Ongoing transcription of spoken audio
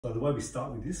So the way we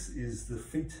start with this is the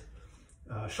feet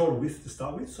shoulder width to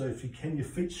start with. So if you can, your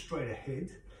feet straight ahead.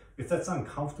 If that's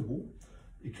uncomfortable,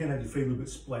 you can have your feet a little bit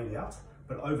splayed out,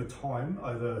 but over time,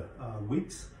 over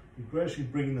weeks, you're gradually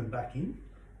bringing them back in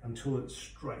until it's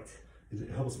straight. It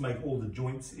helps make all the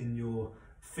joints in your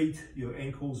feet, your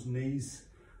ankles, knees,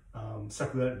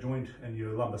 sacroiliac joint and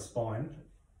your lumbar spine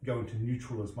go into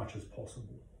neutral as much as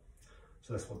possible.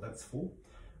 So that's what that's for.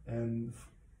 And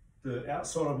the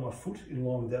outside of my foot in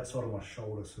line with the outside of my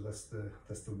shoulder, so that's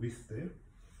the width there.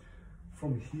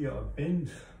 From here, I bend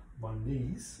my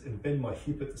knees and bend my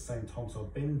hip at the same time. So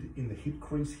I bend in the hip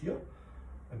crease here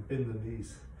and bend the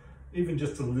knees, even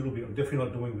just a little bit. I'm definitely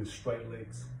not doing it with straight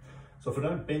legs. So if I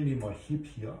don't bend in my hip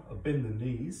here, I bend the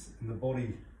knees and the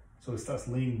body sort of starts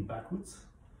leaning backwards,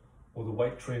 or the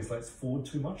weight translates forward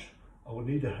too much, I would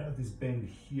need to have this bend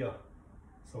here.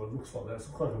 So it looks like that. It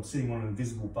looks like I'm sitting on an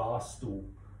invisible bar stool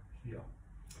here.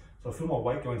 So I feel my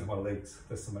weight going to my legs.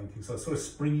 That's the main thing. So it's sort of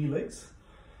springy legs.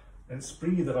 And it's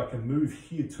springy that I can move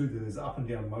here too. There's up and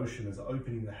down motion. There's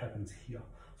opening that happens here.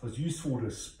 So it's useful to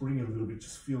spring a little bit.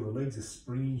 Just feel the legs are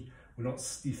springy. We're not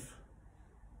stiff.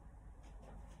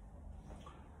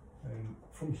 And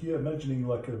from here, imagining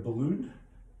like a balloon,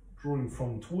 drawing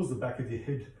from towards the back of your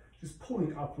head, just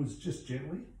pulling upwards just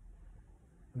gently.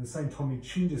 And at the same time, your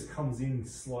chin just comes in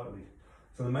slightly.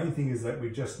 So the main thing is that we're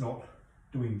just not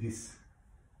doing this.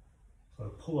 So I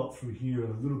pull up through here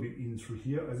and a little bit in through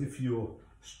here, as if you're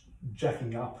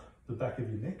jacking up the back of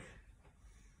your neck.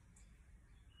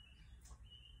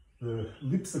 The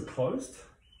lips are closed,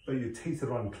 but your teeth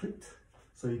are unclipped,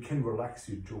 so you can relax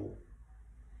your jaw.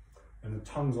 And the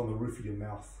tongue's on the roof of your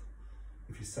mouth.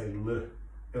 If you say le,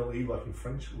 L-E like in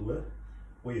French, le,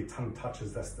 where your tongue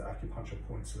touches, that's the acupuncture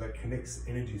point. So that connects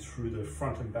energy through the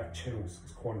front and back channels.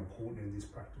 It's quite important in this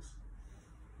practice.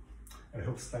 And it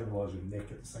helps stabilize your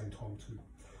neck at the same time too.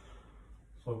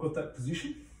 So I've got that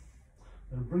position.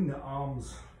 And bring the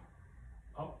arms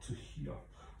up to here.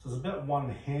 So it's about one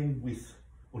hand width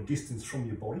or distance from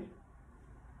your body.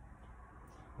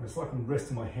 And it's like I'm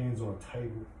resting my hands on a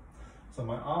table. So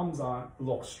my arms aren't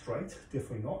locked straight,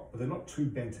 definitely not, but they're not too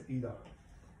bent either.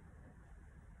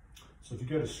 So if you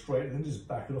go to straight and then just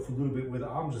back it off a little bit where the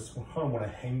arms just kind of want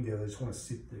to hang there, they just want to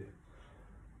sit there.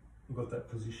 We've got that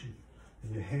position.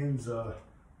 And your hands are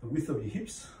the width of your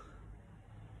hips.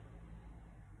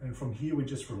 And from here, we're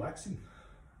just relaxing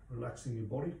your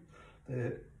body.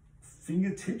 The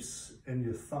fingertips and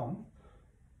your thumb,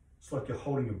 it's like you're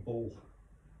holding a ball.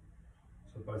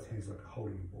 So both hands are like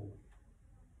holding a ball.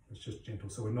 It's just gentle.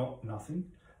 So we're not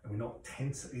nothing and we're not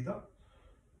tense either.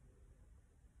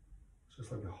 It's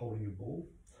just like you're holding a ball.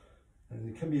 And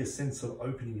there can be a sense of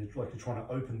opening it, like you're trying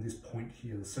to open this point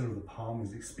here. The center of the palm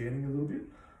is expanding a little bit.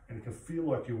 And it can feel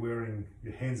like you're wearing,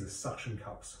 your hands as suction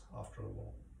cups after a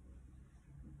while.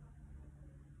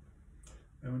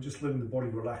 And we're just letting the body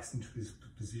relax into this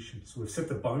position. So we've set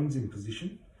the bones in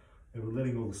position and we're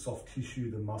letting all the soft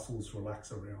tissue, the muscles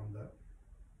relax around that.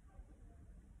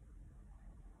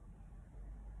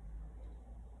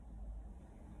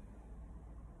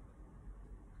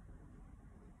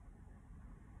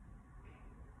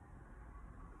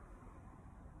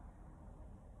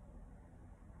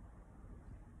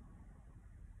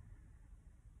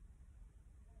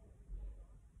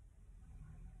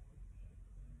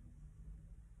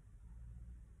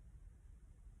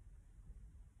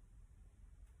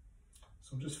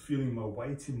 So I'm just feeling my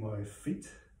weight in my feet.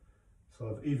 So I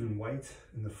have even weight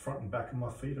in the front and back of my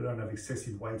feet. I don't have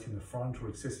excessive weight in the front or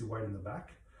excessive weight in the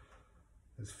back.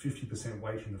 There's 50%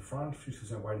 weight in the front,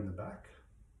 50% weight in the back.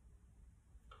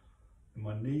 And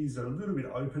my knees are a little bit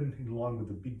open in line with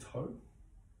the big toe.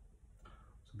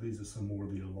 So these are some more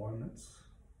of the alignments.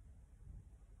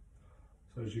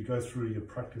 So as you go through your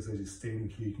practice, as you're standing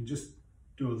here, you can just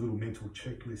do a little mental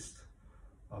checklist.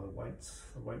 Are the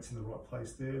weight's in the right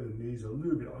place there. The knees are a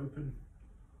little bit open,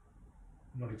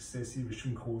 not excessive, it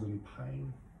shouldn't cause any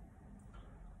pain.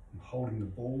 I'm holding the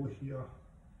ball here,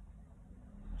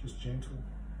 just gentle.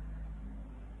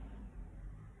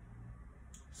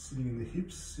 Sitting in the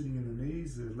hips, sitting in the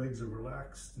knees, the legs are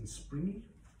relaxed and springy,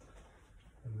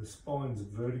 and the spine's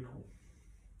vertical.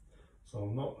 So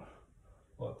I'm not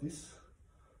like this,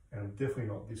 and I'm definitely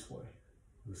not this way.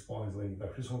 The spine's leaning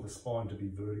back. I just want the spine to be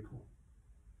vertical.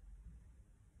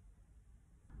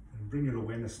 And bring your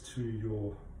awareness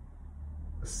to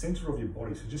the center of your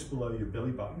body, so just below your belly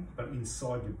button, but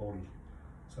inside your body.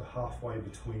 So halfway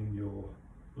between your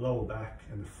lower back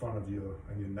and the front of your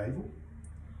navel.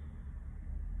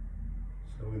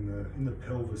 So in the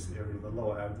pelvis area, the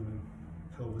lower abdomen,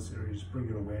 pelvis area, just bring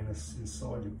your awareness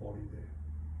inside your body there.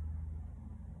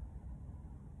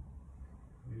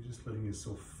 You're just letting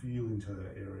yourself feel into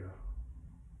that area.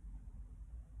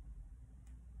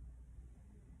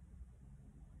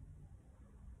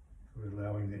 We're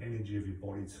allowing the energy of your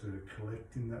body to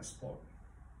collect in that spot,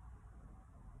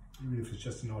 even if it's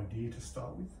just an idea to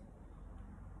start with.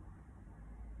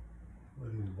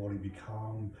 Letting the body be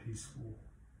calm, peaceful.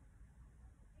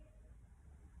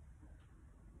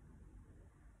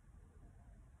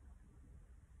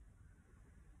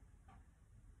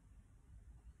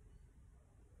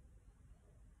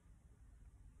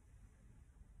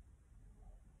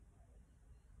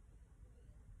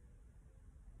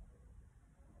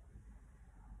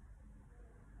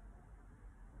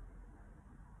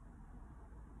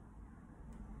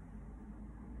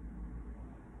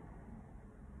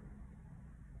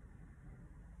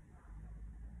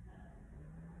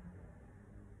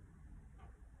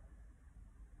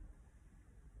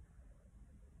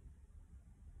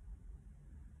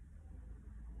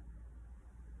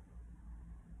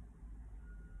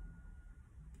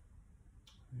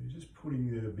 You're just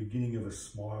putting the beginning of a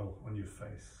smile on your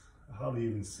face. I hardly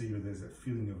even see where there's that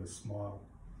feeling of a smile.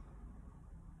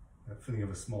 That feeling of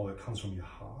a smile that comes from your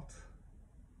heart.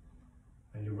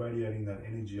 And you're radiating that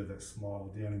energy of that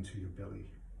smile down into your belly.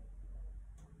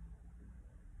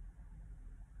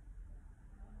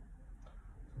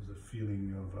 There's a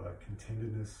feeling of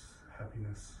contentedness,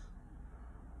 happiness,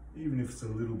 even if it's a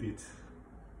little bit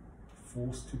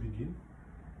forced to begin.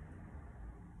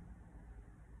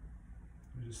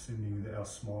 We're just sending our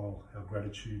smile, our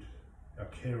gratitude, our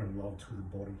care and love to the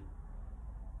body.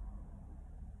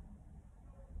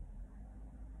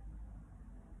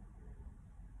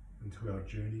 And to our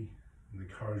journey and the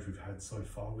courage we've had so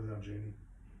far with our journey.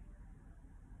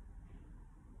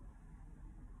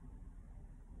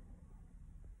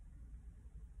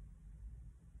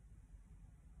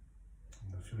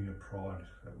 And the feeling of pride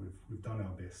that we've done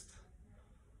our best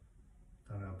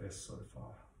so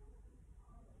far.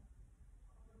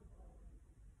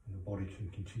 And the body can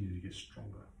continue to get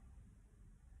stronger.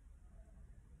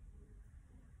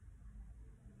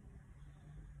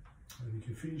 And you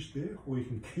can finish there, or you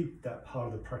can keep that part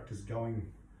of the practice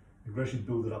going and gradually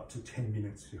build it up to 10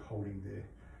 minutes you're holding there.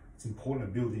 It's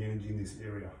important to build the energy in this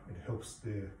area. It helps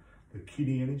the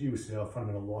kidney energy, which is our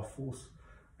fundamental life force,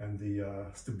 and the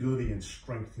stability and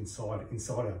strength inside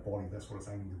our body. That's what it's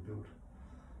aiming to build.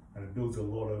 And it builds a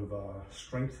lot of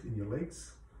strength in your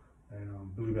legs,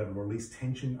 and being able to release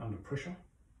tension under pressure.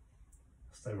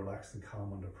 Stay relaxed and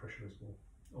calm under pressure as well.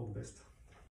 All the best.